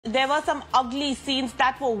There were some ugly scenes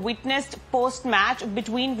that were witnessed post-match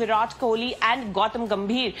between Virat Kohli and Gautam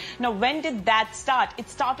Gambhir. Now, when did that start? It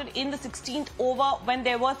started in the 16th over when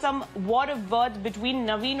there were some war of words between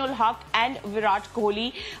Naveen-ul-Haq and Virat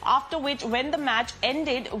Kohli. After which, when the match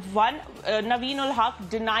ended, Naveen-ul-Haq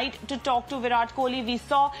denied to talk to Virat Kohli. We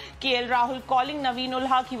saw KL Rahul calling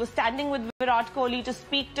Naveen-ul-Haq. He was standing with Virat Kohli to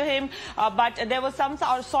speak to him, but there was some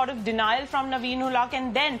sort of denial from Naveen-ul-Haq,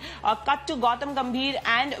 and then cut to Gautam Gambhir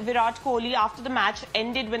and Virat Kohli after the match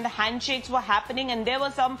ended when the handshakes were happening, and there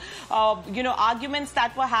were some arguments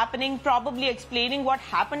that were happening, probably explaining what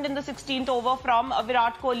happened in the 16th over from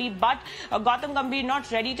Virat Kohli, but Gautam Gambhir not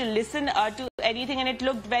ready to listen to anything, and it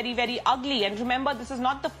looked very, very ugly. And remember, this is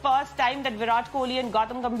not the first time that Virat Kohli and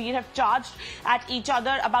Gautam Gambhir have charged at each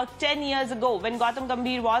other. About 10 years ago, when Gautam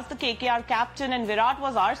Gambhir was the KKR captain and Virat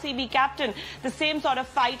was RCB captain, the same sort of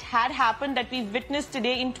fight had happened that we've witnessed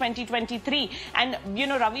today in 2023. And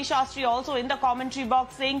Ravi Shastri also in the commentary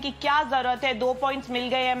box saying कि क्या जरूरत है, 2 points मिल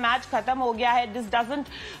गए हैं, match खत्म हो गया है, this doesn't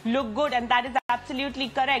look good, and that is absolutely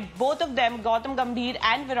correct. Both of them, Gautam Gambhir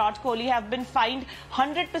and Virat Kohli, have been fined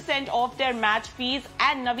 100% of their match fees,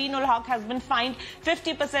 and Naveen-ul-Haq has been fined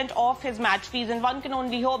 50% of his match fees, and one can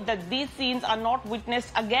only hope that these scenes are not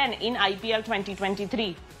witnessed again in IPL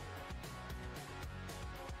 2023.